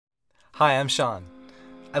Hi, I'm Sean.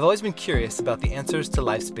 I've always been curious about the answers to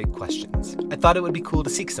life's big questions. I thought it would be cool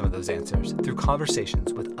to seek some of those answers through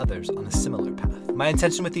conversations with others on a similar path. My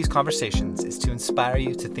intention with these conversations is to inspire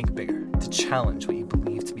you to think bigger, to challenge what you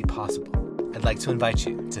believe to be possible. I'd like to invite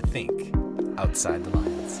you to think outside the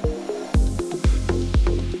lines.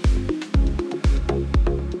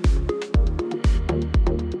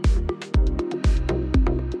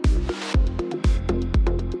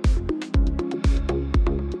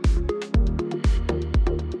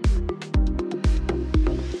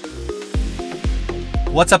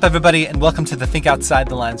 What's up, everybody, and welcome to the Think Outside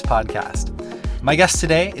the Lines podcast. My guest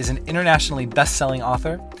today is an internationally best-selling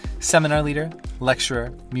author, seminar leader,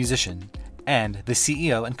 lecturer, musician, and the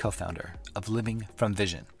CEO and co-founder of Living from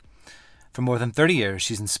Vision. For more than 30 years,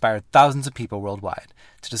 she's inspired thousands of people worldwide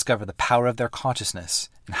to discover the power of their consciousness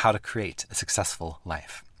and how to create a successful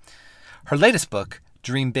life. Her latest book,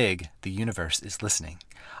 Dream Big, The Universe is Listening,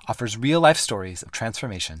 offers real-life stories of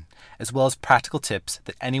transformation, as well as practical tips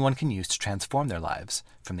that anyone can use to transform their lives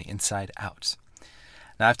from the inside out.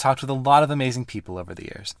 Now, I've talked with a lot of amazing people over the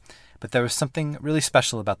years, but there was something really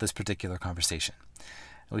special about this particular conversation.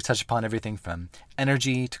 We touch upon everything from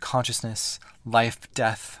energy to consciousness, life,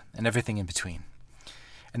 death, and everything in between.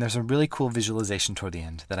 And there's a really cool visualization toward the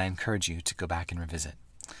end that I encourage you to go back and revisit.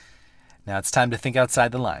 Now it's time to think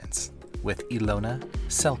outside the lines with Ilona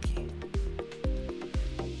Selke.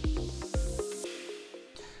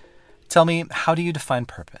 Tell me, how do you define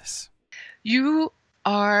purpose? You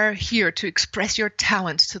are here to express your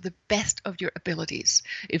talents to the best of your abilities.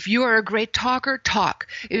 If you are a great talker, talk.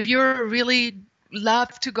 If you're really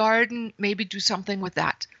love to garden, maybe do something with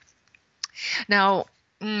that. Now,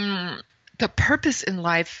 the purpose in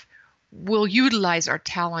life will utilize our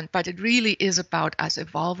talent, but it really is about us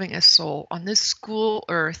evolving as soul on this school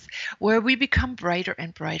earth where we become brighter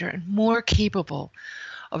and brighter and more capable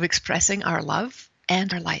of expressing our love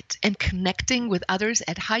and our light and connecting with others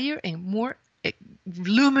at higher and more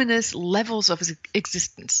luminous levels of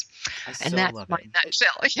existence. And that's my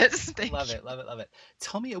nutshell. Yes, love it.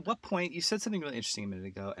 Tell me, at what point, you said something really interesting a minute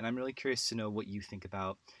ago, and I'm really curious to know what you think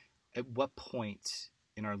about at what point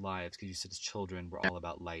in our lives, because you said as children, we're all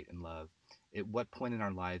about light and love. At what point in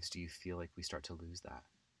our lives do you feel like we start to lose that?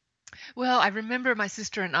 Well, I remember my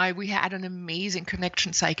sister and I, we had an amazing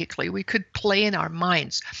connection psychically. We could play in our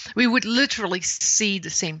minds. We would literally see the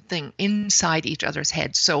same thing inside each other's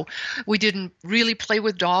heads. So we didn't really play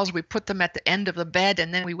with dolls. We put them at the end of the bed,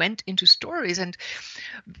 and then we went into stories and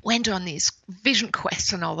went on these vision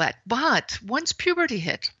quests and all that. But once puberty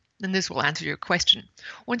hit, and this will answer your question,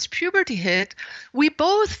 once puberty hit, we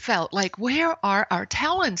both felt like, where are our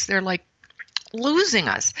talents? They're like losing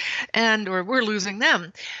us, or we're losing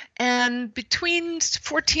them. And between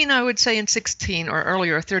 14, I would say, and 16, or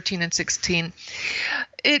earlier, 13 and 16,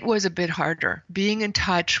 it was a bit harder being in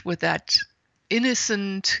touch with that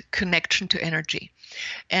innocent connection to energy.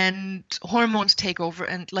 And hormones take over.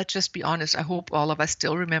 And let's just be honest, I hope all of us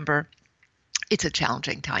still remember it's a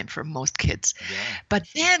challenging time for most kids. Yeah. But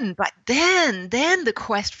then the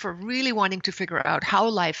quest for really wanting to figure out how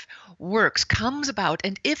life works comes about.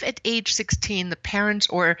 And if at age 16, the parents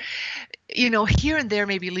or, here and there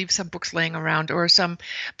maybe leave some books laying around or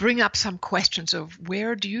bring up some questions of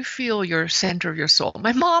where do you feel your center of your soul?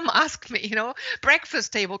 My mom asked me,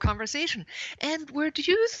 breakfast table conversation. And where do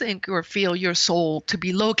you think or feel your soul to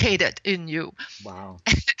be located in you? Wow.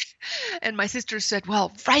 And my sister said,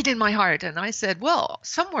 well, right in my heart. And I said, well,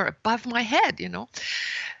 somewhere above my head,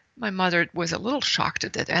 My mother was a little shocked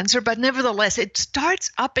at that answer, but nevertheless, it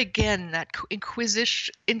starts up again, that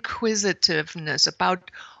inquisitiveness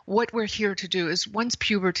about what we're here to do is once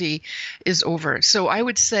puberty is over. So I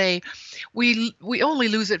would say we only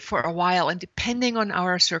lose it for a while, and depending on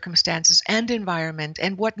our circumstances and environment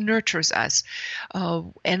and what nurtures us,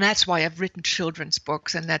 and that's why I've written children's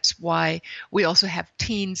books, and that's why we also have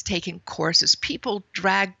teens taking courses. People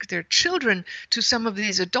drag their children to some of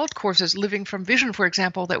these adult courses, Living from Vision, for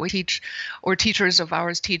example, that we teach, or teachers of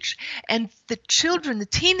ours teach, and the children, the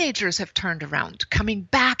teenagers have turned around, coming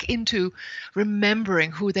back into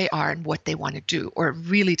remembering who they are and what they want to do, or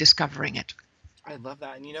really discovering it. I love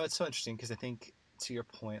that. And it's so interesting because I think, to your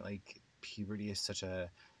point, like, puberty is such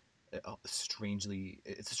it's a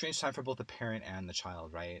strange time for both the parent and the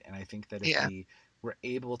child, right? And I think that if we were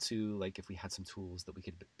able to, like, if we had some tools that we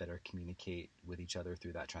could better communicate with each other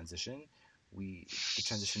through that transition, the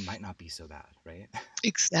transition might not be so bad, right?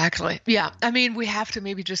 Exactly. Yeah. I mean, we have to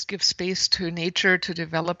maybe just give space to nature to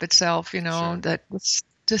develop itself, Sure. That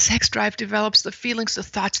the sex drive develops, the feelings, the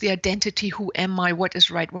thoughts, the identity, who am I, what is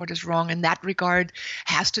right, what is wrong, in that regard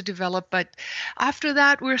has to develop. But after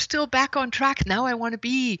that, we're still back on track. Now I want to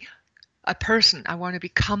be a person. I want to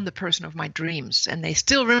become the person of my dreams. And they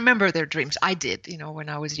still remember their dreams. I did, when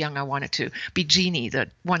I was young, I wanted to be Genie,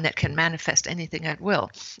 the one that can manifest anything at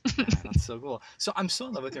will. That's so cool. So I'm so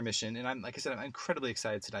in love with your mission. And like I said, I'm incredibly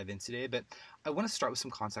excited to dive in today. But I want to start with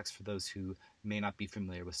some context for those who may not be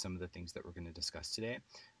familiar with some of the things that we're going to discuss today.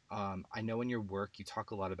 I know in your work, you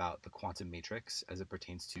talk a lot about the quantum matrix as it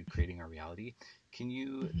pertains to creating our reality. Can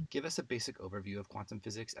you give us a basic overview of quantum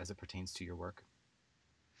physics as it pertains to your work?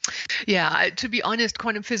 Yeah, to be honest,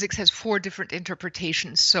 quantum physics has 4 different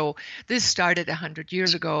interpretations. So this started 100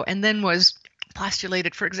 years ago and then was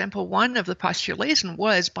postulated. For example, one of the postulation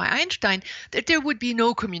was by Einstein that there would be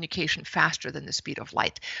no communication faster than the speed of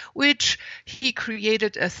light, which he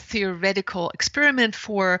created a theoretical experiment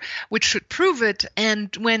for, which should prove it.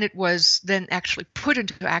 And when it was then actually put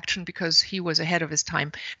into action, because he was ahead of his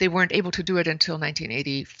time, they weren't able to do it until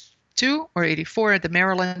 1982 or 84, the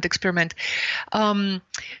Maryland experiment.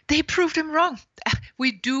 They proved him wrong.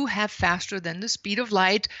 We do have faster than the speed of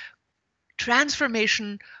light transfer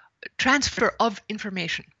of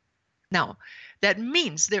information. Now, that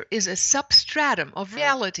means there is a substratum of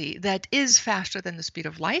reality that is faster than the speed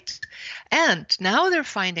of light. And now they're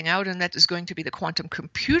finding out, and that is going to be the quantum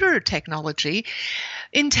computer technology,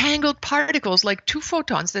 entangled particles like 2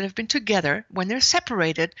 photons that have been together, when they're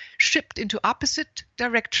separated, shipped into opposite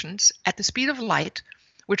directions at the speed of light,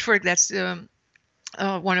 which that's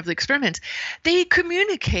one of the experiments. They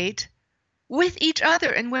communicate with each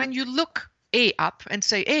other. And when you look A up and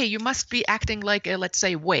say, A, you must be acting like a, let's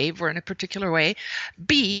say, wave or in a particular way,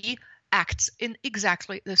 B acts in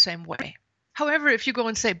exactly the same way. However, if you go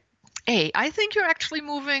and say, A, I think you're actually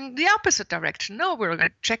moving the opposite direction. No, we're going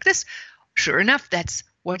to check this. Sure enough, that's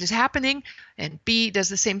what is happening. And B does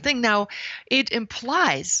the same thing. Now, it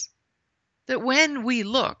implies that when we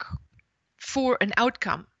look for an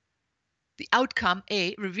outcome, the outcome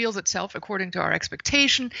A reveals itself according to our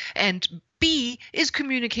expectation, and B is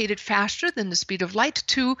communicated faster than the speed of light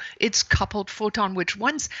to its coupled photon, which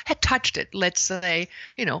once had touched it. Let's say,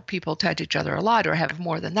 people touch each other a lot or have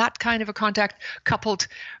more than that kind of a contact, coupled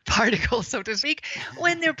particles, so to speak.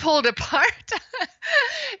 When they're pulled apart,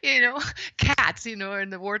 cats, in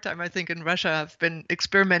the wartime, I think in Russia have been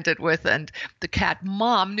experimented with, and the cat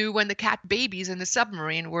mom knew when the cat babies in the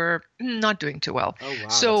submarine were not doing too well. Oh, wow,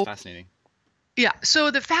 that's fascinating. Yeah,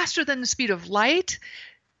 so the faster than the speed of light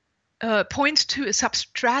points to a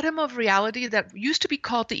substratum of reality that used to be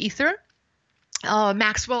called the ether.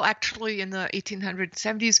 Maxwell actually in the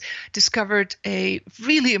 1870s discovered a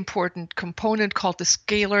really important component called the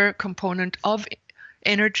scalar component of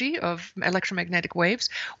energy, of electromagnetic waves,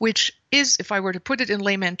 which is, if I were to put it in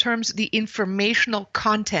layman terms, the informational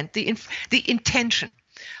content, the intention.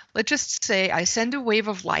 Let's just say I send a wave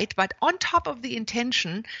of light, but on top of the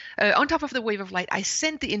wave of light, I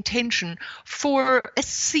send the intention for a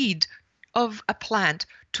seed of a plant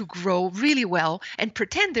to grow really well and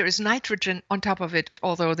pretend there is nitrogen on top of it,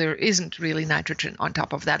 although there isn't really nitrogen on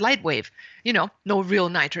top of that light wave. No real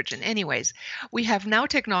nitrogen. Anyways, we have now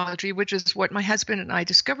technology, which is what my husband and I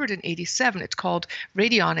discovered in 87. It's called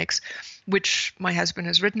radionics, which my husband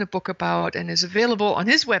has written a book about and is available on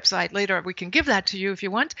his website. Later, we can give that to you if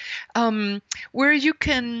you want, where you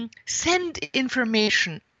can send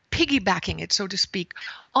information, piggybacking it, so to speak,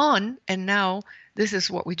 on, and now this is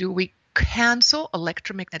what we do. We cancel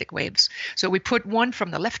electromagnetic waves. So we put one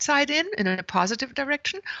from the left side in a positive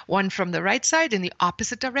direction, one from the right side in the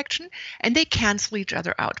opposite direction, and they cancel each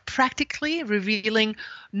other out, practically revealing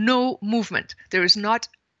no movement. There is not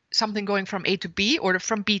something going from A to B or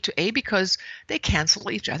from B to A because they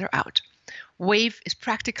cancel each other out. Wave is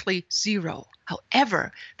practically zero.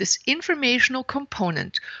 However, this informational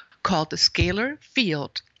component called the scalar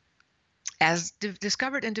field, as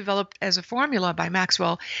discovered and developed as a formula by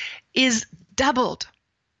Maxwell, is doubled.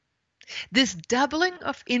 This doubling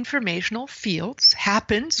of informational fields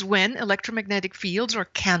happens when electromagnetic fields are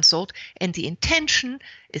canceled and the intention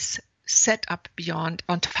is set up beyond,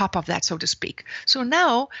 on top of that, so to speak. So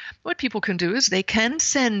now what people can do is they can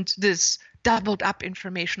send this doubled up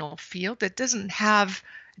informational field that doesn't have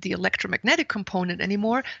the electromagnetic component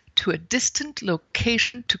anymore to a distant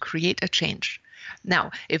location to create a change.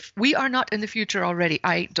 Now, if we are not in the future already,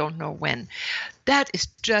 I don't know when. That is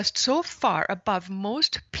just so far above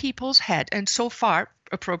most people's head, and so far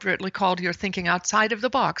appropriately called your thinking outside of the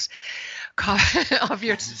box of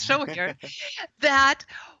your show here, that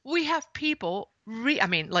we have people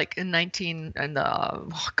like in early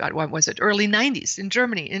 90s in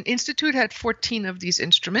Germany, an institute had 14 of these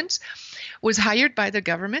instruments, was hired by the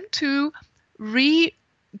government to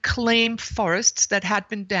reclaim forests that had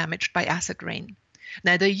been damaged by acid rain.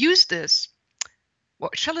 Now they used this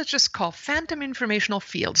what shall I just call phantom informational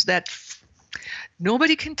fields that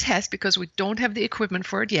nobody can test because we don't have the equipment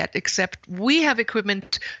for it yet, except we have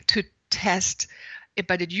equipment to test it,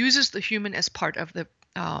 but it uses the human as part of the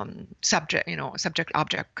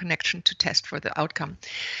subject-object connection to test for the outcome.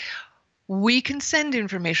 We can send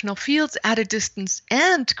informational fields at a distance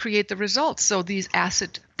and create the results. So these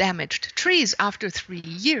acid-damaged trees, after 3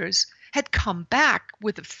 years, had come back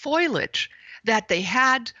with the foliage that they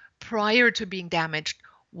had prior to being damaged,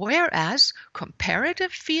 whereas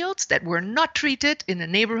comparative fields that were not treated in the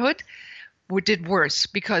neighborhood did worse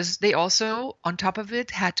because they also, on top of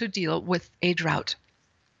it, had to deal with a drought.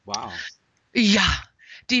 Wow. Yeah.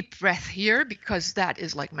 Deep breath here because that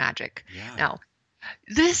is like magic. Yeah. Now,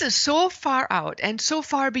 this is so far out and so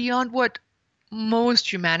far beyond what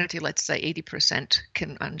most humanity, let's say 80%,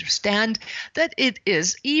 can understand, that it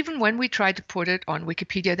is, even when we try to put it on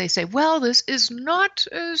Wikipedia, they say, well, this is not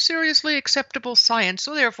seriously acceptable science,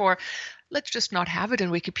 so therefore, let's just not have it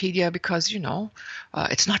in Wikipedia because,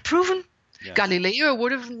 it's not proven. Yeah. Galileo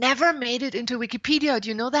would have never made it into Wikipedia. Do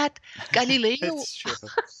you know that? Galileo. That's true.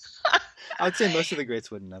 I would say most of the greats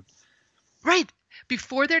wouldn't have. Right.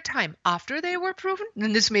 Before their time, after they were proven,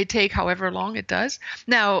 and this may take however long it does.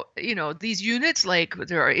 Now, these units, like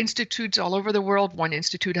there are institutes all over the world. One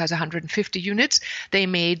institute has 150 units. They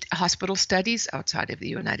made hospital studies outside of the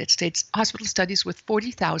United States, hospital studies with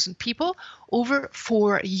 40,000 people over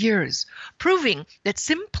 4 years, proving that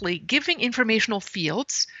simply giving informational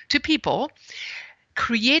fields to people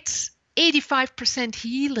creates 85%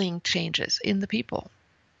 healing changes in the people.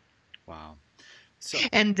 Wow.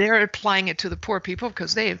 And they're applying it to the poor people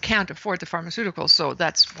because they can't afford the pharmaceuticals. So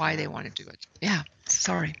that's why they want to do it. Yeah.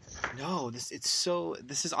 Sorry. No, this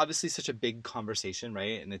is obviously such a big conversation,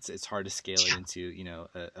 right? And it's hard to scale it into,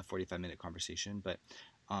 a 45-minute conversation. But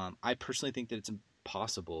I personally think that it's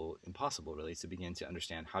impossible really to begin to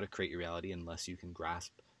understand how to create your reality unless you can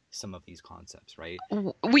grasp some of these concepts, right?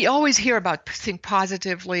 We always hear about think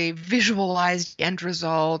positively, visualize the end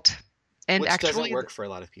result. And which actually doesn't work for a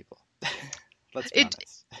lot of people. Let's be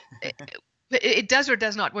honest. It does or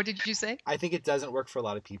does not. What did you say? I think it doesn't work for a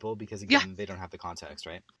lot of people because, again, they don't have the context,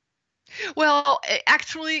 right? Well,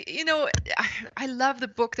 actually, I love the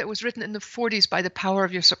book that was written in the 40s by The Power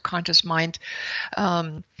of Your Subconscious Mind.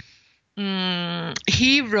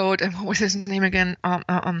 He wrote, and what was his name again?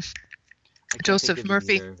 Joseph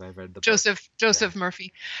Murphy. Joseph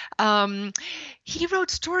Murphy. He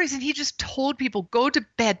wrote stories and he just told people, go to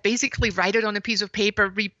bed, basically write it on a piece of paper,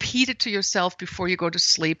 repeat it to yourself before you go to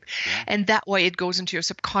sleep. Yeah. And that way it goes into your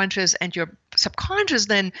subconscious and your subconscious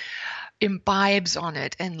then imbibes on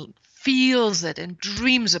it and feels it and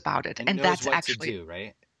dreams about it. And that's what actually to do,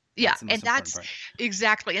 right? Yeah, and that's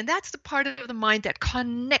exactly. And that's the part of the mind that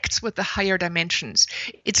connects with the higher dimensions.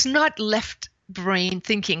 It's not left brain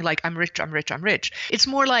thinking like I'm rich. It's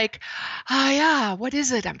more like, what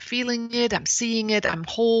is it? I'm feeling it, I'm seeing it, I'm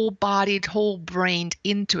whole-bodied, whole-brained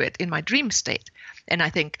into it in my dream state. And I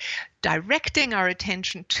think directing our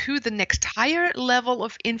attention to the next higher level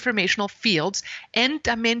of informational fields and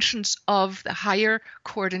dimensions of the higher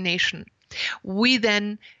coordination, we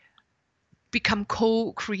then become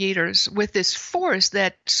co-creators with this force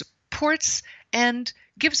that supports and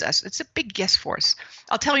gives us. It's a big yes force.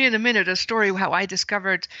 I'll tell you in a minute a story how I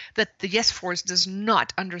discovered that the yes force does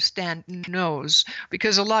not understand no's,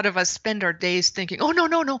 because a lot of us spend our days thinking, oh,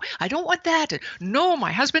 no, I don't want that. And, no,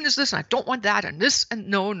 my husband is this and I don't want that and this and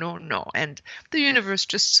no. And the universe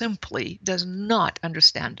just simply does not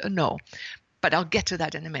understand a no. But I'll get to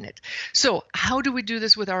that in a minute. So how do we do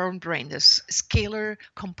this with our own brain? This scalar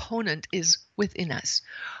component is within us.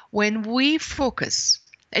 When we focus,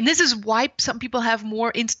 and this is why some people have more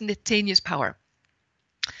instantaneous power.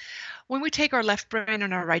 When we take our left brain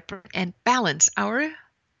and our right brain and balance our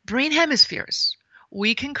brain hemispheres,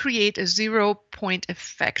 we can create a 0-point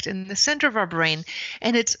effect in the center of our brain.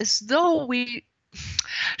 And it's as though we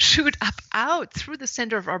shoot up out through the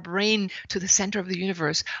center of our brain to the center of the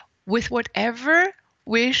universe with whatever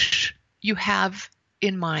wish you have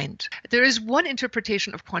in mind. There is one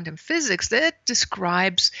interpretation of quantum physics that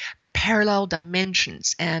describes parallel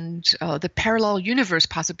dimensions and the parallel universe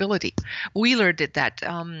possibility. Wheeler did that.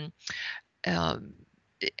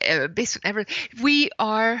 Based on everything, we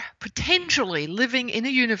are potentially living in a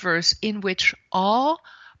universe in which all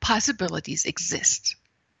possibilities exist.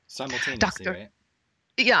 Simultaneously, right?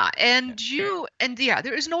 Yeah,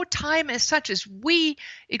 there is no time as such as we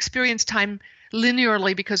experience time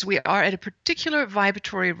linearly because we are at a particular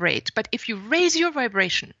vibratory rate. But if you raise your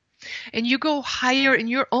vibration and you go higher in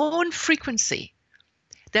your own frequency,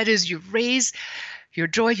 that is, you raise your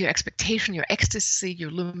joy, your expectation, your ecstasy,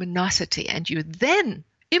 your luminosity, and you then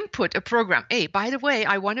input a program. Hey, by the way,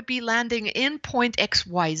 I want to be landing in point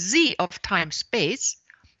XYZ of time space,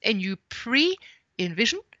 and you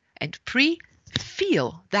pre-envision and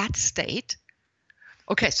pre-feel that state.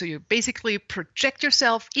 Okay, so you basically project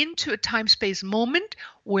yourself into a time-space moment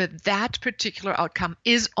where that particular outcome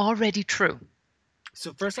is already true.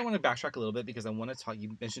 So first I want to backtrack a little bit because I want to talk,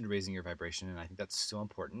 you mentioned raising your vibration, and I think that's so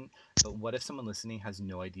important. But what if someone listening has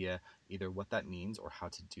no idea either what that means or how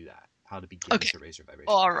to do that, how to begin to raise your vibration?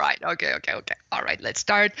 All right. Okay. All right, let's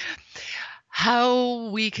start. How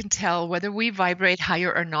we can tell whether we vibrate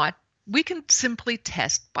higher or not, we can simply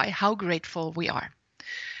test by how grateful we are.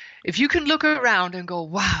 If you can look around and go,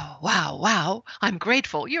 wow, wow, wow, I'm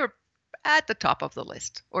grateful, you're at the top of the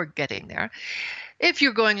list or getting there. If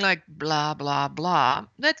you're going like blah, blah, blah,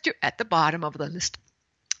 you're at the bottom of the list.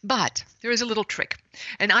 But there is a little trick.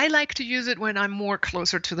 And I like to use it when I'm more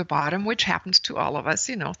closer to the bottom, which happens to all of us.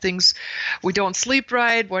 You know, things, we don't sleep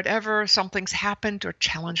right, whatever, something's happened or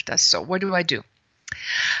challenged us. So what do?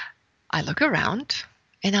 I look around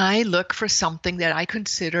and I look for something that I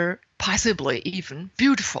consider possibly even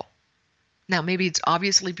beautiful. Now, maybe it's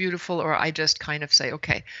obviously beautiful, or I just kind of say,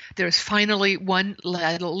 okay, there's finally one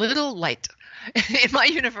little light in my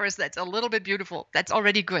universe that's a little bit beautiful. That's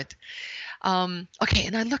already good. Okay,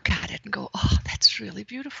 and I look at it and go, oh, that's really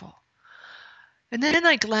beautiful. And then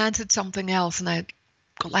I glance at something else and I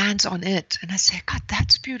glance on it and I say, God,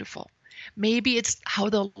 that's beautiful. Maybe it's how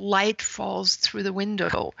the light falls through the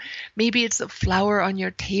window. Maybe it's the flower on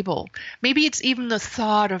your table. Maybe it's even the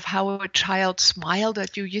thought of how a child smiled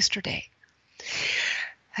at you yesterday.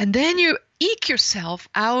 And then you eke yourself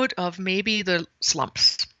out of maybe the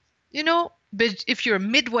slumps. You know, but if you're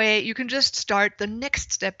midway, you can just start the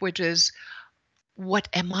next step, which is, what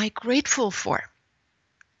am I grateful for?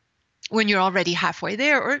 When you're already halfway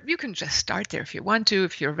there, or you can just start there if you want to,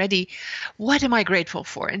 if you're ready. What am I grateful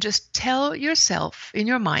for? And just tell yourself in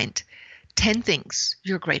your mind 10 things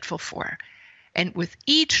you're grateful for. And with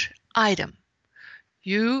each item,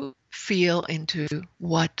 you feel into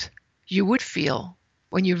what you would feel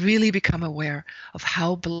when you really become aware of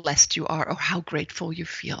how blessed you are or how grateful you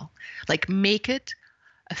feel. Like, make it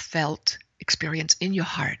a felt experience in your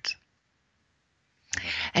heart.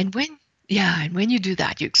 And when you do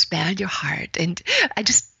that, you expand your heart. And I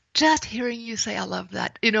just hearing you say, I love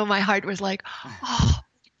that. You know, my heart was like, oh,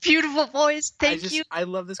 beautiful voice. Thank you. I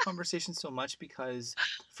love this conversation so much because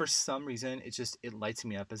for some reason, it lights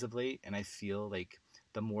me up as of late. And I feel like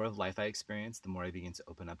the more of life I experience, the more I begin to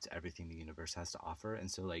open up to everything the universe has to offer.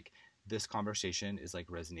 And so like this conversation is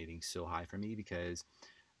like resonating so high for me because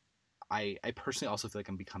I personally also feel like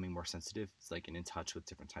I'm becoming more sensitive, like, and in touch with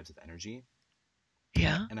different types of energy.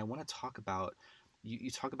 Yeah. And I want to talk about,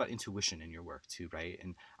 you talk about intuition in your work too, right?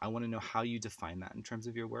 And I want to know how you define that in terms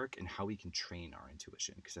of your work and how we can train our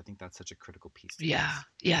intuition, because I think that's such a critical piece. Yeah.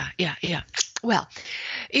 Well,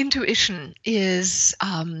 intuition is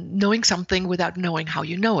knowing something without knowing how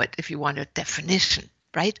you know it, if you want a definition,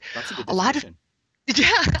 right? That's a good definition.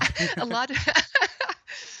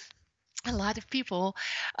 A lot of people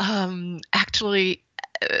actually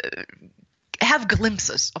have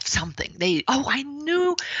glimpses of something.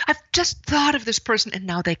 I've just thought of this person and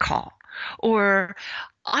now they call. Or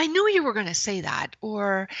I knew you were going to say that.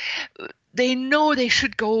 Or they know they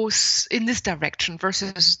should go in this direction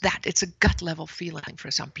versus that. It's a gut level feeling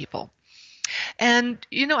for some people. And,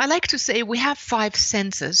 you know, I like to say we have 5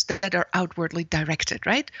 senses that are outwardly directed,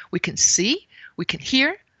 right? We can see, we can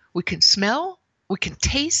hear, we can smell, we can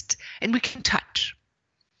taste, and we can touch.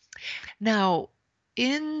 Now,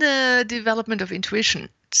 in the development of intuition,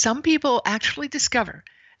 some people actually discover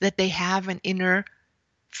that they have an inner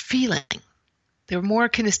feeling. They're more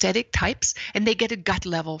kinesthetic types, and they get a gut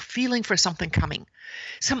level feeling for something coming.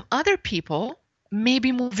 Some other people may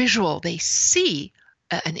be more visual. They see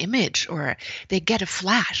an image or they get a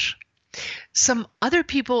flash. Some other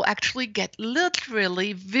people actually get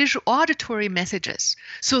literally visual auditory messages.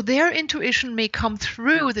 So their intuition may come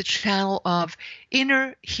through the channel of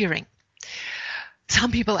inner hearing.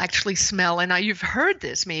 Some people actually smell, and you've heard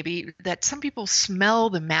this maybe, that some people smell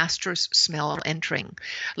the master's smell entering.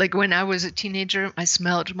 Like when I was a teenager, I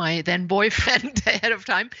smelled my then boyfriend ahead of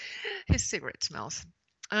time, his cigarette smells.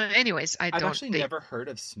 Anyways, I've actually never heard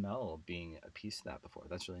of smell being a piece of that before.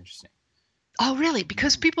 That's really interesting. Oh, really?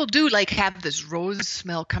 Because people do like have this rose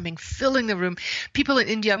smell coming, filling the room. People in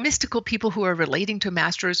India, mystical people who are relating to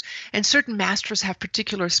masters, and certain masters have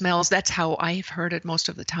particular smells. That's how I've heard it most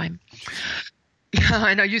of the time. Yeah,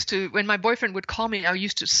 and I used to, when my boyfriend would call me, I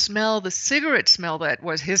used to smell the cigarette smell that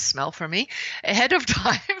was his smell for me ahead of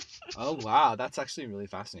time. Oh, wow. That's actually really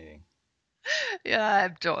fascinating. Yeah,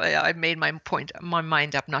 I've made my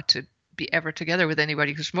mind up not to be ever together with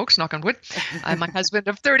anybody who smokes, knock on wood. My husband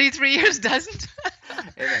of 33 years doesn't.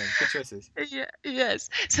 Amen. Good choices. Yeah, yes.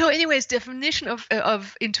 So, anyways, definition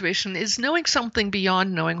of intuition is knowing something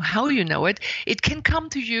beyond knowing how you know it. It can come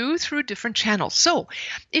to you through different channels. So,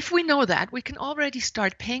 if we know that, we can already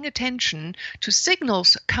start paying attention to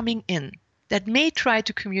signals coming in that may try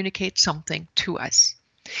to communicate something to us.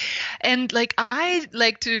 And like I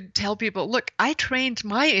like to tell people, look, I trained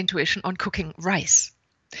my intuition on cooking rice.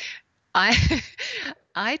 I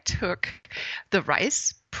I took the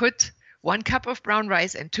rice, put 1 cup of brown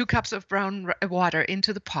rice and 2 cups of brown water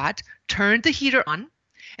into the pot, turned the heater on,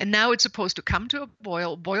 and now it's supposed to come to a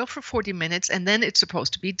boil for 40 minutes, and then it's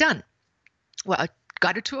supposed to be done. Well, I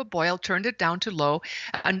got it to a boil, turned it down to low,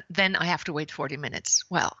 and then I have to wait 40 minutes.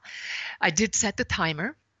 Well, I did set the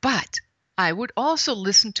timer, but I would also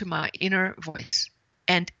listen to my inner voice.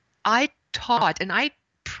 And I taught and I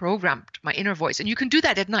programmed my inner voice. And you can do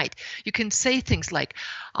that at night. You can say things like,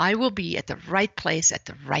 I will be at the right place at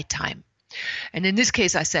the right time. And in this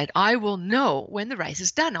case, I said, I will know when the rice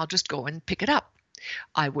is done. I'll just go and pick it up.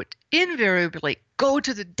 I would invariably go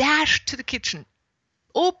to the dash to the kitchen,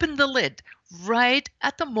 open the lid right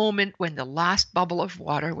at the moment when the last bubble of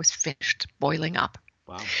water was finished boiling up.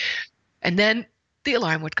 Wow. And then the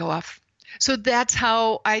alarm would go off. So that's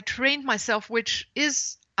how I trained myself, which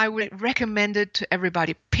is, I would recommend it to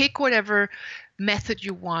everybody. Pick whatever method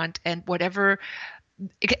you want and whatever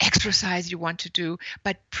exercise you want to do,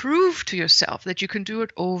 but prove to yourself that you can do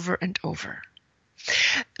it over and over.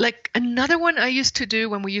 Like another one I used to do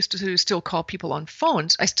when we used to still call people on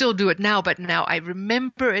phones. I still do it now, but now I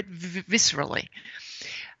remember it viscerally.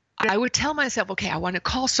 I would tell myself, okay, I want to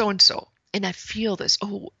call so-and-so. And I feel this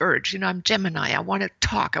urge, I'm Gemini. I want to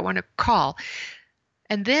talk. I want to call.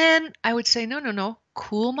 And then I would say, no,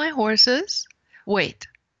 cool my horses. Wait.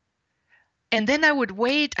 And then I would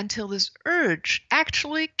wait until this urge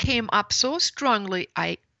actually came up so strongly,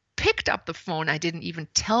 I picked up the phone. I didn't even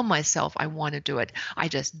tell myself I want to do it. I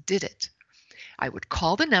just did it. I would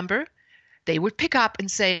call the number. They would pick up and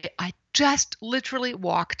say, I just literally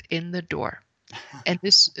walked in the door. And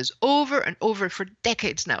this is over and over for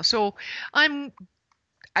decades now. So I've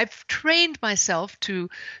trained myself to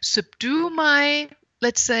subdue my,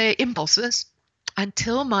 let's say, impulses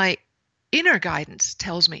until my inner guidance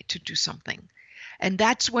tells me to do something. And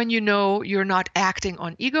that's when you know you're not acting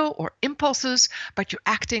on ego or impulses, but you're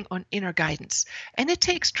acting on inner guidance. And it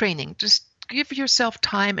takes training. Just give yourself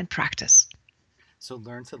time and practice. So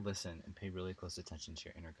learn to listen and pay really close attention to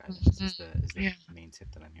your inner guidance is the main tip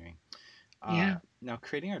that I'm hearing. Now,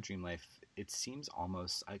 creating our dream life, it seems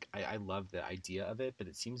almost like I love the idea of it, but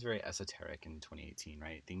it seems very esoteric in 2018,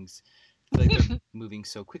 right? Things feel like they're moving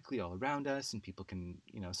so quickly all around us, and people can,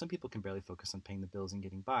 some people can barely focus on paying the bills and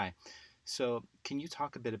getting by. So can you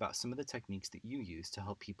talk a bit about some of the techniques that you use to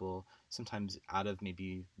help people sometimes out of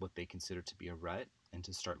maybe what they consider to be a rut and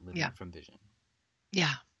to start living from vision?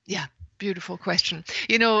 Yeah. Beautiful question.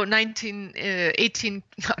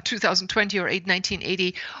 2020 or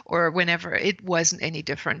 1980 or whenever, it wasn't any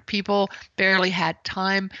different. People barely had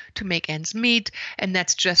time to make ends meet. And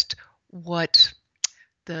that's just what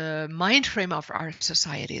the mind frame of our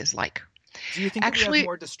society is like. Do you think that we have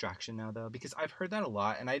more distraction now, though? Because I've heard that a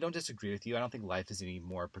lot, and I don't disagree with you. I don't think life is any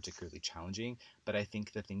more particularly challenging, but I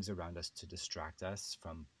think the things around us to distract us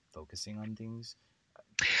from focusing on things,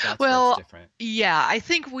 that's where it's different. Yeah, I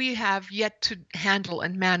think we have yet to handle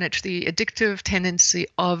and manage the addictive tendency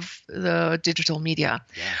of the digital media.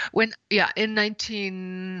 In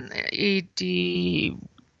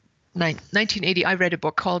 1980, I read a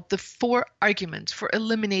book called The 4 Arguments for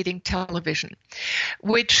Eliminating Television,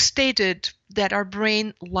 which stated that our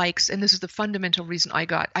brain likes, and this is the fundamental reason I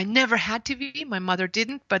never had TV. My mother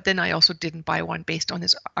didn't, but then I also didn't buy one based on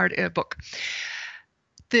this book.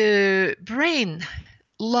 The brain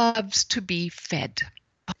loves to be fed.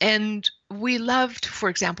 And we love to, for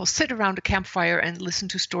example, sit around a campfire and listen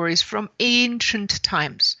to stories from ancient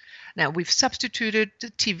times. Now, we've substituted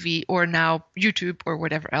the TV or now YouTube or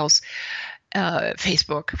whatever else,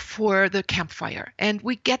 Facebook, for the campfire. And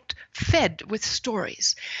we get fed with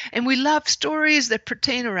stories. And we love stories that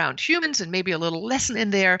pertain around humans and maybe a little lesson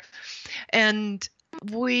in there. And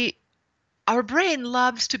our brain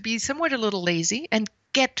loves to be somewhat a little lazy and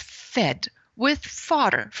get fed with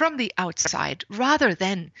fodder from the outside rather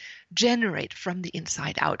than generate from the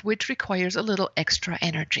inside out, which requires a little extra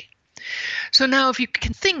energy. So now if you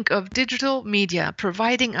can think of digital media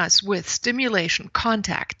providing us with stimulation,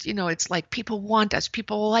 contact, it's like people want us,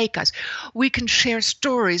 people like us. We can share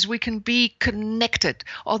stories, we can be connected,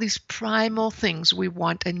 all these primal things we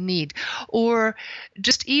want and need. Or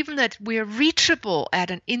just even that we're reachable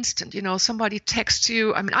at an instant. Somebody texts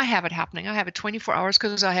you. I mean, I have it happening. I have it 24 hours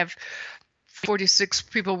because I have 46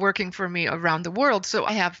 people working for me around the world. So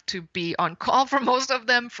I have to be on call for most of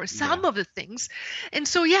them for some of the things. And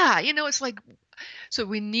so, it's like, so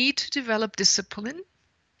we need to develop discipline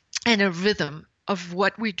and a rhythm of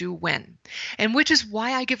what we do when. And which is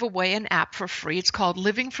why I give away an app for free. It's called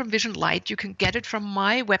Living from Vision Light. You can get it from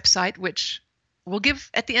my website, which we'll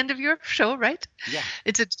give at the end of your show, right? Yeah.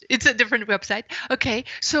 It's a different website. Okay.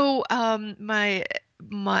 So on my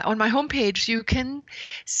homepage, you can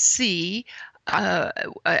see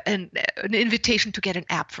an invitation to get an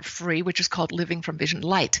app for free, which is called Living from Vision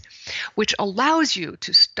Light, which allows you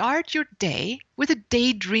to start your day with a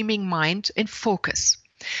daydreaming mind and focus.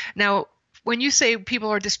 Now, when you say people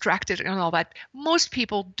are distracted and all that, most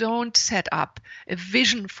people don't set up a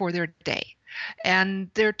vision for their day. And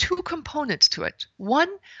there are two components to it. One,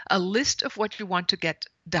 a list of what you want to get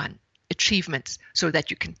done, achievements, so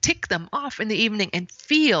that you can tick them off in the evening and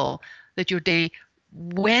feel that your day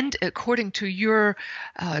went according to your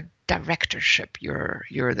directorship. You're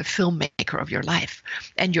the filmmaker of your life,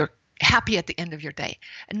 and you're happy at the end of your day.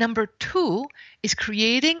 And number two is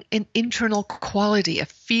creating an internal quality, a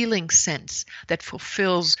feeling sense that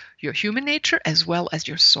fulfills your human nature as well as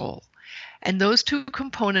your soul. And those two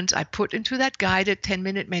components I put into that guided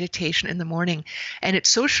 10-minute meditation in the morning. And it's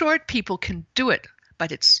so short, people can do it,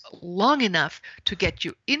 but it's long enough to get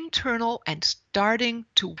you internal and starting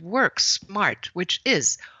to work smart, which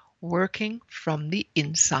is working from the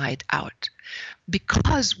inside out.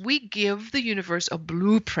 Because we give the universe a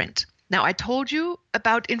blueprint. Now, I told you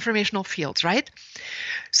about informational fields, right?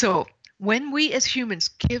 So when we as humans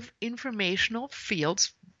give informational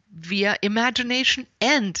fields via imagination,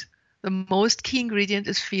 and the most key ingredient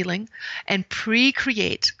is feeling, and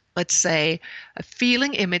pre-create, let's say, a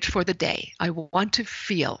feeling image for the day. I want to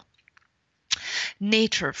feel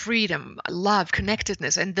nature, freedom, love,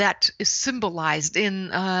 connectedness, and that is symbolized in,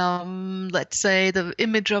 let's say, the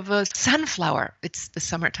image of a sunflower. It's the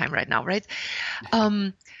summertime right now, right?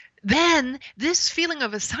 Then this feeling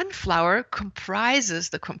of a sunflower comprises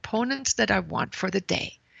the components that I want for the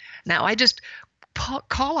day. Now, I just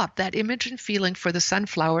call up that image and feeling for the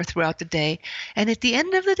sunflower throughout the day, and at the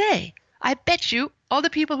end of the day, I bet you all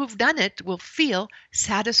the people who've done it will feel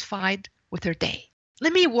satisfied with their day.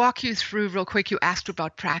 Let me walk you through real quick. You asked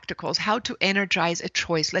about practicals, how to energize a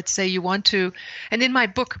choice. Let's say you want to, and in my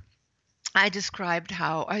book, I described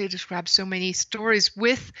so many stories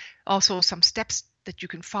with also some steps that you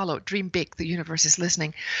can follow. Dream big, the universe is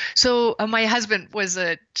listening. So my husband was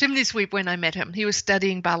a chimney sweep when I met him. He was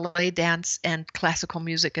studying ballet, dance, and classical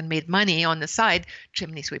music and made money on the side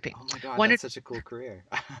chimney sweeping. Oh my God, that's such a cool career.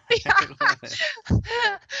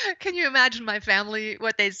 Can you imagine my family,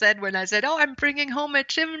 what they said when I said, oh, I'm bringing home a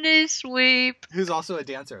chimney sweep? Who's also a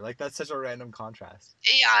dancer. Like, that's such a random contrast.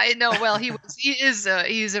 Yeah, I know. Well, he's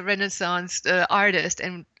a Renaissance artist,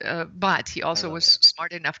 and but he also was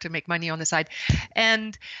smart enough to make money on the side.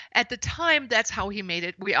 And at the time, that's how he made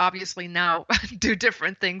it. We obviously now do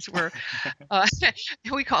different things.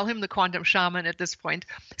 We call him the quantum shaman at this point.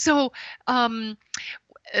 So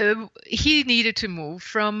he needed to move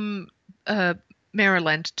from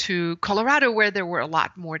Maryland to Colorado, where there were a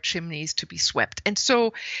lot more chimneys to be swept. And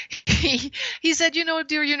so he said,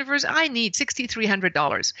 dear universe, I need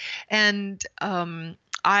 $6,300. And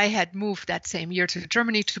I had moved that same year to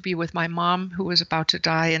Germany to be with my mom, who was about to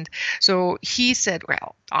die. And so he said,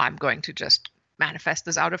 well, I'm going to just manifest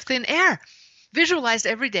this out of thin air. Visualized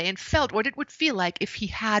every day and felt what it would feel like if he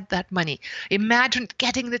had that money. Imagined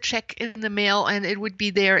getting the check in the mail and it would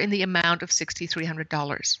be there in the amount of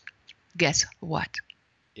 $6,300. Guess what?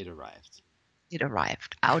 It arrived. It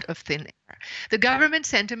arrived out of thin air. The government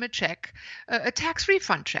sent him a check, a tax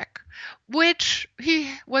refund check, which he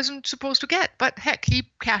wasn't supposed to get. But heck, he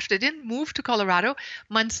cashed it in, moved to Colorado.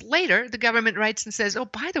 Months later, the government writes and says, oh,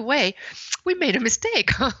 by the way, we made a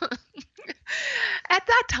mistake. At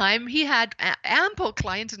that time, he had ample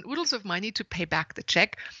clients and oodles of money to pay back the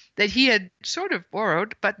check that he had sort of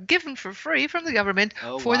borrowed, but given for free from the government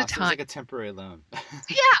for the time. Sounds like a temporary loan.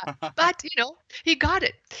 Yeah, but, he got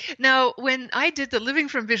it. Now, when I did the Living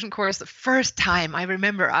from Vision course the first time, I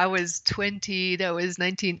remember I was 20, that was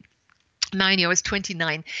 1990, I was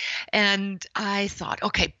 29. And I thought,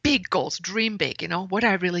 okay, big goals, dream big, what do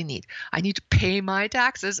I really need? I need to pay my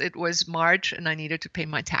taxes. It was March and I needed to pay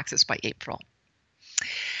my taxes by April.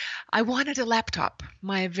 I wanted a laptop,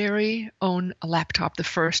 my very own laptop, the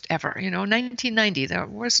first ever. 1990, that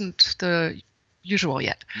wasn't the usual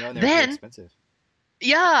yet. No, they're pretty Then, expensive.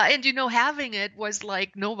 yeah, and having it was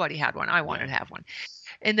like nobody had one. I wanted Yeah. to have one.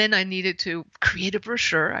 And then I needed to create a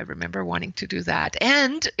brochure. I remember wanting to do that.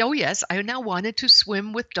 And oh yes, I now wanted to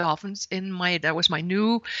swim with dolphins that was my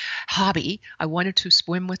new hobby. I wanted to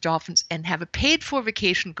swim with dolphins and have a paid for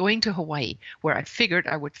vacation going to Hawaii, where I figured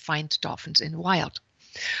I would find dolphins in the wild.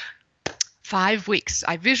 5 weeks.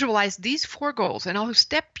 I visualized these 4 goals, and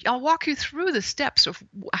I'll walk you through the steps of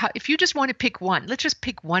how, if you just want to pick one. Let's just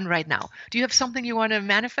pick one right now. Do you have something you want to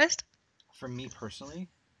manifest? For me personally?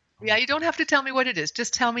 Yeah, you don't have to tell me what it is.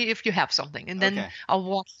 Just tell me if you have something, and then I'll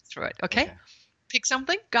walk you through it. Okay? Pick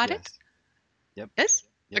something. Got it? Yep. Yes?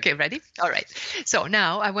 Yep. Okay, ready? All right. So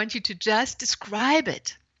now I want you to just describe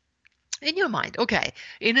it in your mind. Okay,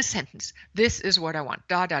 in a sentence. This is what I want.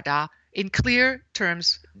 Da, da, da. In clear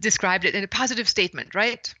terms, described it in a positive statement,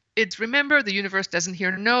 right? It's, remember, the universe doesn't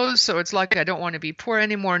hear no, so it's like, I don't want to be poor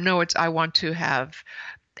anymore. No, it's, I want to have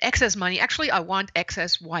excess money. Actually, I want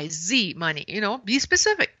excess YZ money. Be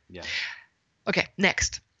specific. Yeah. Okay,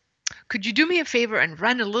 next. Could you do me a favor and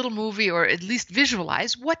run a little movie, or at least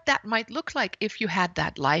visualize what that might look like if you had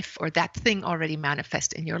that life or that thing already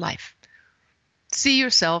manifest in your life? See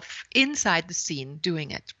yourself inside the scene,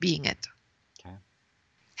 doing it, being it. Okay.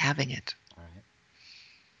 Having it. All right.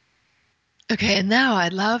 Okay, and now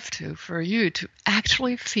I'd love for you to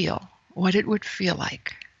actually feel what it would feel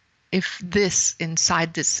like if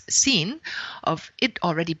inside this scene of it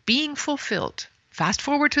already being fulfilled, fast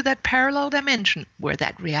forward to that parallel dimension where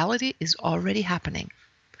that reality is already happening,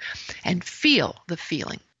 and feel the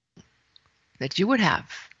feeling that you would have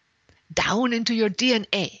down into your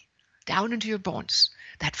DNA, down into your bones,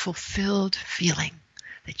 that fulfilled feeling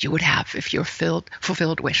that you would have if your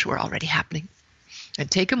fulfilled wish were already happening. And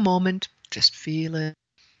take a moment, just feel it.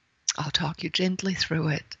 I'll talk you gently through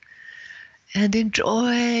it. And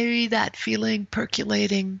enjoy that feeling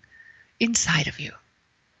percolating inside of you.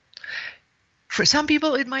 For some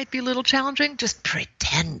people, it might be a little challenging. Just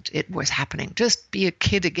pretend it was happening. Just be a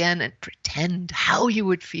kid again and pretend how you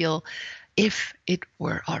would feel if it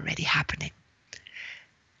were already happening.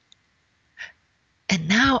 And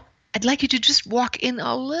now I'd like you to just walk in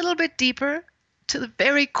a little bit deeper to the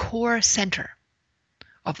very core center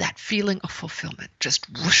of that feeling of fulfillment. Just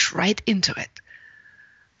whoosh right into it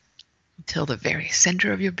until the very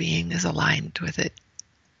center of your being is aligned with it.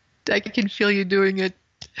 I can feel you doing it.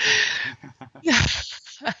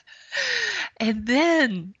 And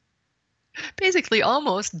then, basically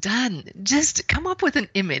almost done, just come up with an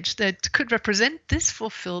image that could represent this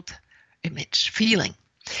fulfilled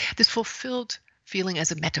feeling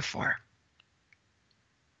as a metaphor.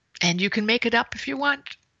 And you can make it up if you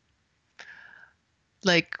want.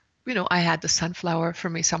 Like, I had the sunflower. For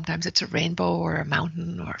me, sometimes it's a rainbow or a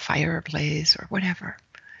mountain or a fireplace or whatever.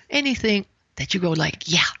 Anything that you go like,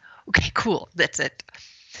 yeah, okay, cool, that's it.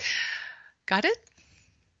 Got it?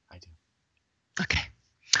 I do. Okay.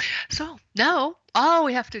 So now all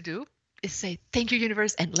we have to do is say, thank you,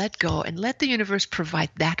 universe, and let go, and let the universe provide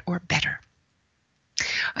that or better.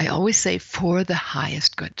 I always say, for the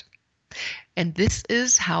highest good. And this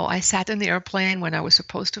is how I sat in the airplane when I was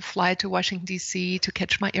supposed to fly to Washington, D.C. to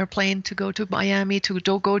catch my airplane, to go to Miami, to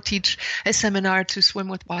go teach a seminar, to swim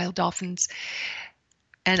with wild dolphins.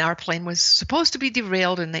 And our plane was supposed to be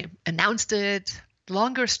derailed, and they announced it.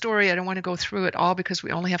 Longer story. I don't want to go through it all because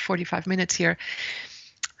we only have 45 minutes here.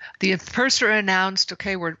 The purser announced,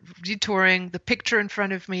 okay, we're detouring. The picture in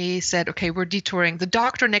front of me said, okay, we're detouring. The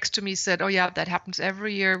doctor next to me said, oh yeah, that happens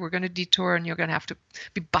every year. We're going to detour, and you're going to have to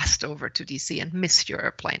be bussed over to DC and miss your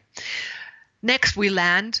airplane. Next, we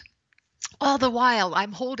land. All the while,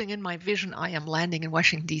 I'm holding in my vision, I am landing in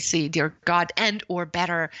Washington, D.C., dear God, and or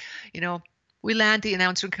better. We land, the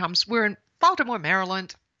announcement comes. We're in Baltimore,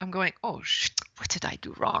 Maryland. I'm going, oh, shit, what did I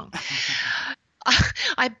do wrong?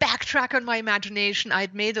 I backtrack on my imagination.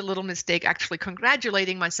 I'd made a little mistake, actually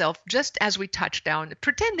congratulating myself just as we touched down,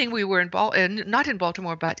 pretending we were not in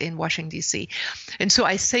Baltimore, but in Washington, D.C. And so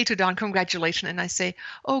I say to Don, congratulations, and I say,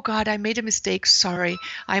 oh, God, I made a mistake. Sorry.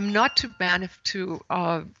 I'm not to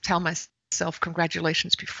tell myself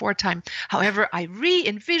congratulations before time. However, I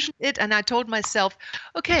re-envisioned it, and I told myself,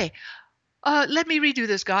 okay, let me redo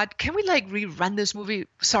this, God. Can we rerun this movie?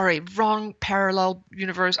 Sorry, wrong parallel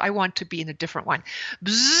universe. I want to be in a different one.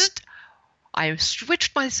 Bzzzt. I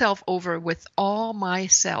switched myself over with all my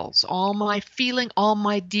cells, all my feeling, all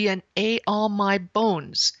my DNA, all my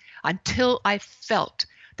bones, until I felt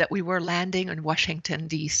that we were landing in Washington,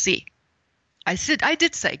 D.C. I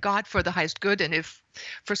did say God for the highest good, and if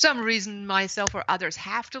for some reason myself or others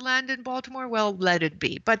have to land in Baltimore, well, let it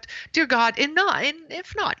be. But dear God,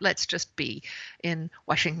 if not, let's just be in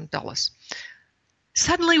Washington Dulles.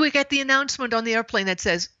 Suddenly we get the announcement on the airplane that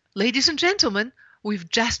says, ladies and gentlemen, we've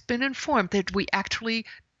just been informed that we actually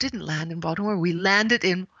didn't land in Baltimore. We landed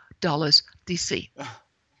in Dulles, D.C.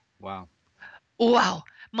 Wow. Wow.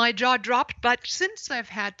 My jaw dropped, but since I've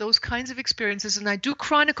had those kinds of experiences, and I do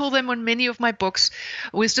chronicle them on many of my books,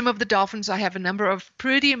 Wisdom of the Dolphins, I have a number of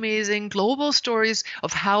pretty amazing global stories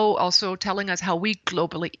of how, also telling us how we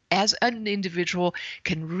globally, as an individual,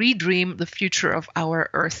 can redream the future of our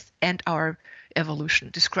Earth and our evolution.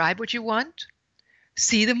 Describe what you want.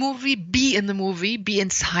 See the movie, be in the movie, be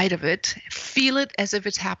inside of it, feel it as if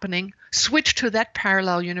it's happening, switch to that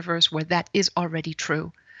parallel universe where that is already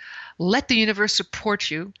true. Let the universe support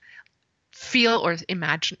you, feel or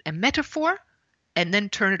imagine a metaphor, and then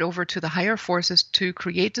turn it over to the higher forces to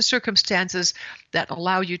create the circumstances that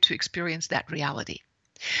allow you to experience that reality.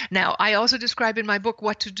 Now, I also describe in my book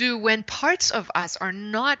what to do when parts of us are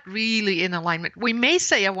not really in alignment. We may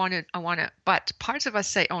say, I want to, but parts of us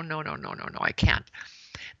say, oh, no, I can't.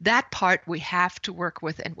 That part we have to work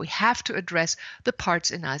with, and we have to address the parts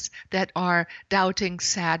in us that are doubting,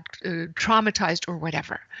 sad, traumatized, or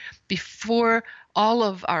whatever, before all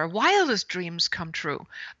of our wildest dreams come true.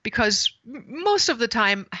 Because most of the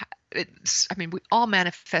time, we all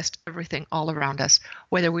manifest everything all around us,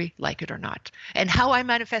 whether we like it or not. And how I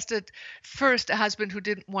manifested first a husband who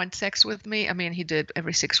didn't want sex with me, he did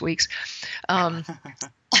every 6 weeks. And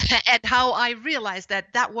how I realized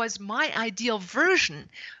that that was my ideal version,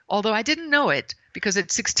 although I didn't know it, because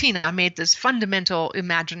at 16 I made this fundamental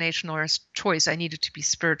imagination or choice. I needed to be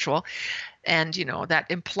spiritual, and that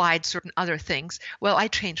implied certain other things. Well, I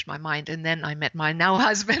changed my mind, and then I met my now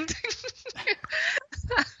husband.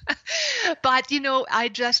 But I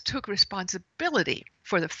just took responsibility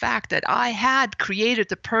for the fact that I had created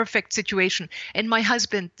the perfect situation, and my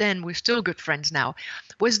husband, then we're still good friends now,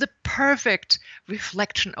 was the perfect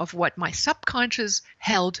reflection of what my subconscious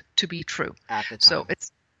held to be true. At the time. So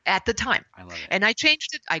it's at the time. I love it. And I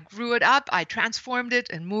changed it. I grew it up. I transformed it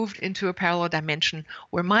and moved into a parallel dimension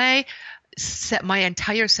where my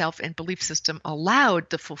entire self and belief system allowed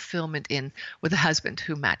the fulfillment in with a husband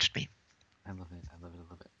who matched me. I love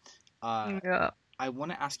it. Yeah. I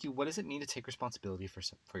want to ask you, what does it mean to take responsibility for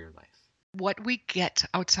your life? What we get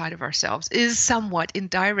outside of ourselves is somewhat in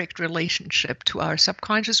direct relationship to our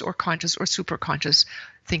subconscious or conscious or superconscious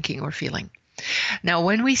thinking or feeling. Now,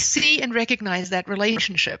 when we see and recognize that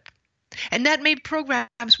relationship, and that may be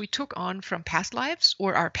programs we took on from past lives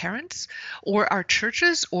or our parents or our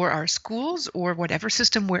churches or our schools or whatever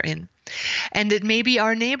system we're in, and it may be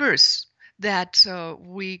our neighbors that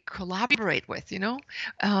we collaborate with,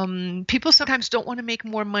 people sometimes don't want to make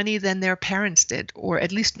more money than their parents did, or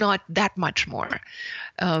at least not that much more,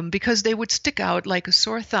 because they would stick out like a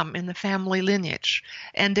sore thumb in the family lineage,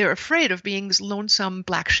 and they're afraid of being this lonesome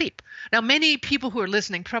black sheep. Now, many people who are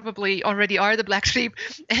listening probably already are the black sheep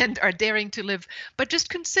and are daring to live, but just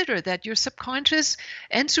consider that your subconscious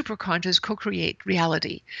and superconscious co-create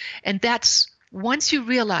reality. And that's once you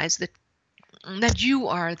realize that you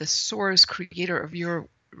are the source creator of your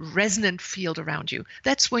resonant field around you,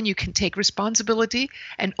 that's when you can take responsibility,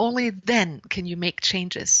 and only then can you make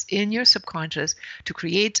changes in your subconscious to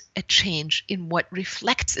create a change in what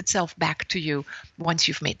reflects itself back to you once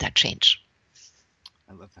you've made that change.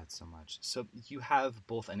 I love that so much. So you have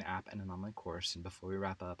both an app and an online course, and before we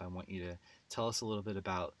wrap up, I want you to tell us a little bit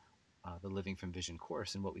about the Living from Vision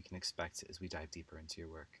course and what we can expect as we dive deeper into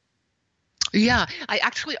your work. Yeah, I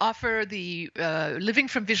actually offer the Living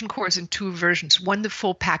from Vision course in 2 versions. One, the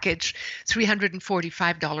full package,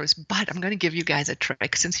 $345, but I'm going to give you guys a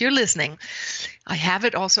trick. Since you're listening, I have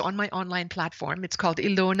it also on my online platform. It's called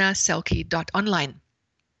ilonaselke.online.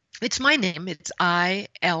 It's my name. It's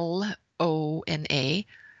Ilona,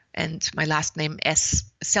 and my last name S,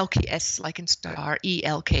 Selke, S like in star,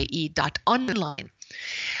 ELKE.online.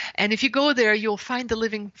 And if you go there, you'll find the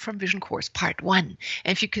Living from Vision course, part 1.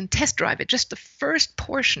 And if you can test drive it, just the first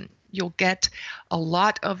portion, you'll get a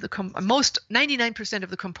lot of the 99% of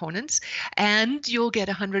the components, and you'll get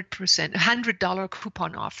 $100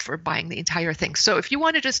 coupon off for buying the entire thing. So if you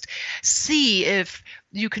want to just see if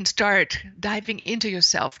you can start diving into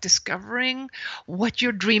yourself, discovering what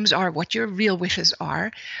your dreams are, what your real wishes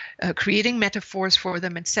are, creating metaphors for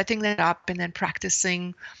them and setting that up, and then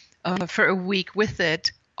practicing for a week with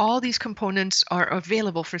it, all these components are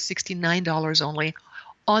available for $69 only,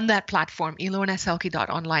 on that platform,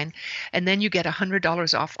 ilonaselke.online, and then you get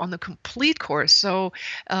 $100 off on the complete course. So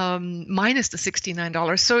minus the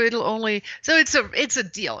 $69. So it's a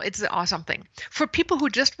deal. It's an awesome thing. For people who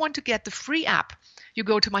just want to get the free app, you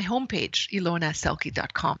go to my homepage,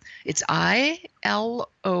 ilonaselke.com. It's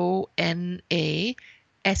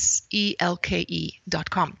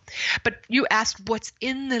ILONASELKE.com. But you asked what's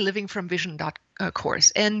in the Living From Vision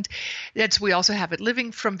course, and we also have it,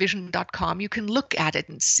 livingfromvision.com. You can look at it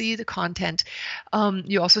and see the content.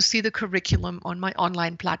 You also see the curriculum on my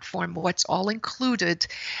online platform, what's all included,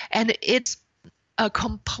 and it's a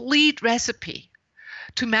complete recipe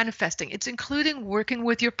to manifesting. It's including working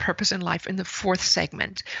with your purpose in life in the 4th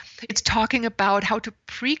segment. It's talking about how to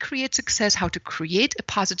pre-create success, how to create a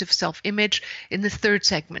positive self-image in the 3rd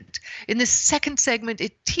segment. In the 2nd segment,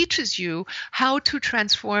 it teaches you how to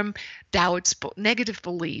transform doubts, negative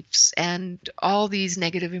beliefs, and all these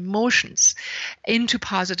negative emotions into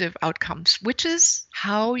positive outcomes, which is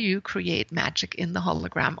how you create magic in the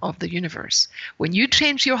hologram of the universe. When you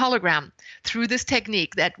change your hologram through this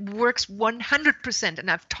technique that works 100%, and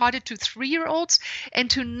I've taught it to 3-year-olds and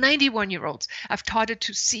to 91-year-olds. I've taught it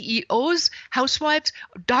to CEOs, housewives,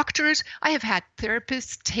 doctors. I have had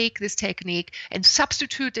therapists take this technique and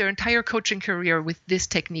substitute their entire coaching career with this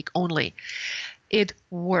technique only. It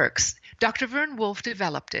works. Dr. Vern Wolf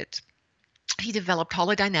developed it. He developed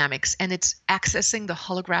holodynamics, and it's accessing the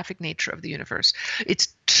holographic nature of the universe. It's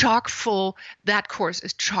chock full. That course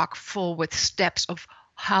is chock full with steps of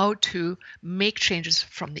how to make changes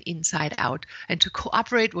from the inside out and to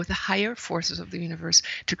cooperate with the higher forces of the universe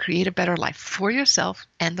to create a better life for yourself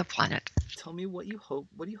and the planet. Tell me what do you hope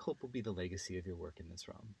will be the legacy of your work in this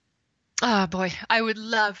realm? Oh boy, I would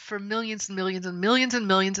love for millions and millions and millions and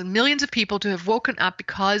millions and millions of people to have woken up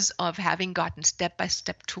because of having gotten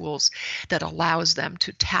step-by-step tools that allows them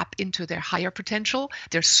to tap into their higher potential,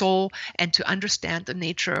 their soul, and to understand the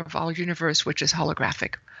nature of our universe, which is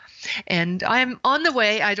holographic. And I'm on the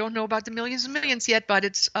way. I don't know about the millions and millions yet, but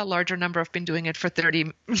it's a larger number. I've been doing it for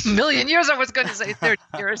 30 million years. I was going to say 30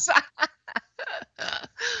 years.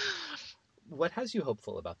 What has you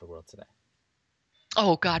hopeful about the world today?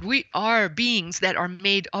 Oh God, we are beings that are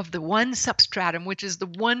made of the one substratum, which is the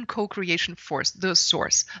one co-creation force, the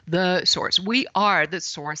source. We are the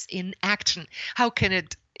source in action. How can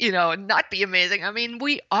it, not be amazing? I mean,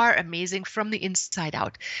 we are amazing from the inside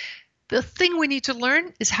out. The thing we need to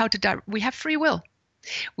learn is we have free will.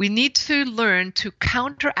 We need to learn to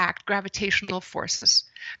counteract gravitational forces.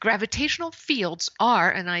 Gravitational fields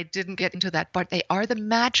are, and I didn't get into that, but they are the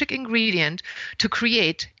magic ingredient to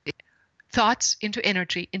create thoughts into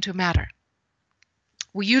energy, into matter.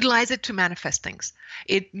 We utilize it to manifest things.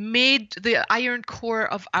 It made the iron core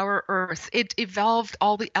of our earth. It evolved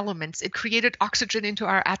all the elements. It created oxygen into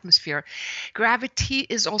our atmosphere. Gravity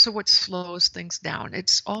is also what slows things down.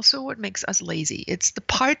 It's also what makes us lazy. It's the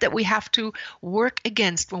part that we have to work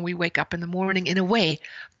against when we wake up in the morning in a way,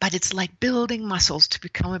 but it's like building muscles to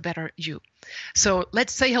become a better you. So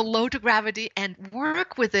let's say hello to gravity and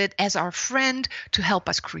work with it as our friend to help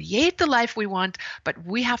us create the life we want, but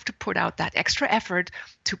we have to put out that extra effort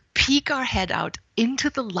to peek our head out into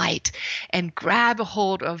the light and grab a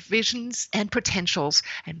hold of visions and potentials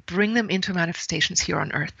and bring them into manifestations here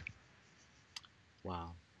on Earth.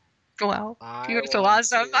 Wow. Wow. You're so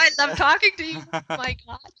awesome. I love talking to you. My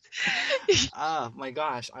God. Oh my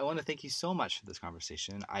gosh. I want to thank you so much for this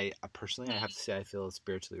conversation. I personally, I have to say, I feel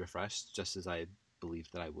spiritually refreshed, just as I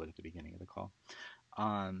believed that I would at the beginning of the call.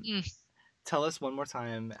 Tell us one more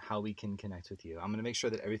time how we can connect with you. I'm going to make sure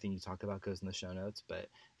that everything you talked about goes in the show notes, but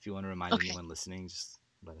if you want to remind anyone listening, just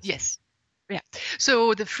let us know. Yes. Yeah.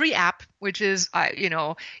 So the free app, which is,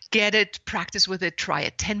 get it, practice with it, try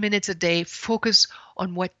it 10 minutes a day, focus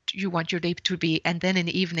on what you want your day to be. And then in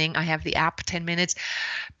the evening, I have the app, 10 minutes,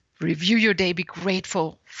 review your day, be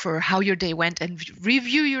grateful for how your day went and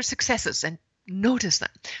review your successes and notice them.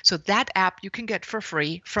 So that app you can get for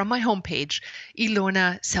free from my homepage,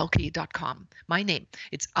 ilonaselke.com. My name,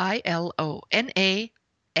 it's ILONAS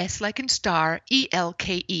like in star,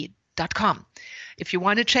 ELKE.com. If you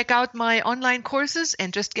want to check out my online courses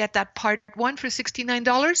and just get that part 1 for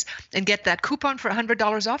 $69 and get that coupon for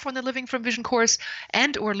 $100 off on the Living From Vision course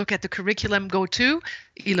and or look at the curriculum, go to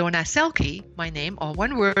Ilona Selke, my name, all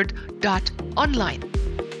one word, .online.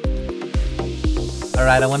 All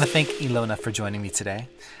right, I want to thank Ilona for joining me today.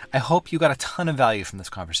 I hope you got a ton of value from this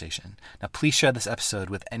conversation. Now, please share this episode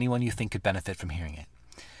with anyone you think could benefit from hearing it.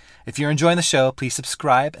 If you're enjoying the show, please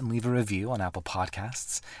subscribe and leave a review on Apple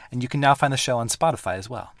Podcasts, and you can now find the show on Spotify as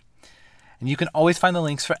well. And you can always find the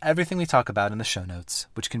links for everything we talk about in the show notes,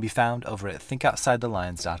 which can be found over at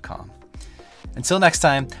thinkoutsidelines.com. Until next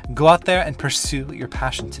time, go out there and pursue your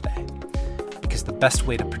passion today, because the best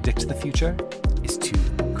way to predict the future is to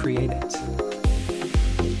create it.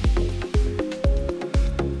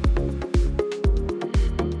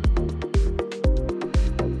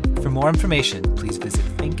 For more information, please visit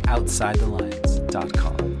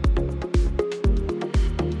thinkoutside.thelines.com.